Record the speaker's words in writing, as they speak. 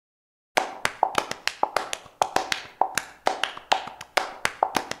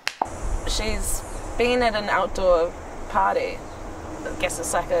she's been at an outdoor party, I guess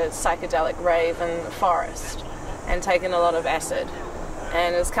it's like a psychedelic rave in the forest, and taken a lot of acid,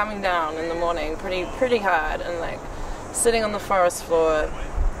 and is coming down in the morning pretty hard, and like sitting on the forest floor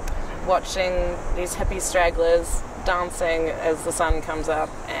watching these hippie stragglers dancing as the sun comes up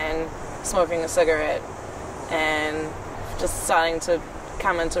and smoking a cigarette and just starting to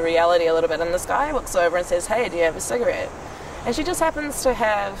come into reality a little bit. And this guy looks over and says, "Hey, do you have a cigarette?" And she just happens to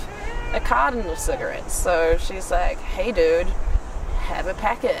have a carton of cigarettes, so she's like, "Hey dude, have a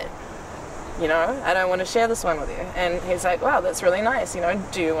packet, you know, I don't want to share this one with you." And he's like, "Wow, that's really nice, you know,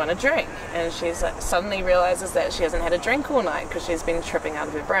 do you want a drink?" And she's like, suddenly realizes that she hasn't had a drink all night because she's been tripping out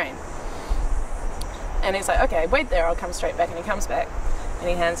of her brain. And he's like, "Okay, wait there, I'll come straight back." And he comes back and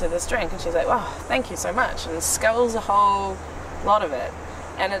he hands her this drink, and she's like, "Wow, thank you so much," and sculls a whole lot of it,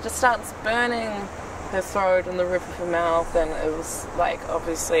 and it just starts burning her throat and the roof of her mouth, and it was like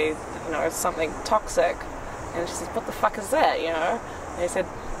obviously, you know, something toxic. And she says, "What the fuck is that, you know?" And he said,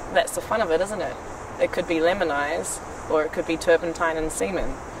 "That's the fun of it, isn't it? It could be lemon eyes, or it could be turpentine and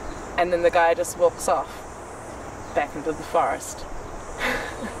semen." And then the guy just walks off back into the forest.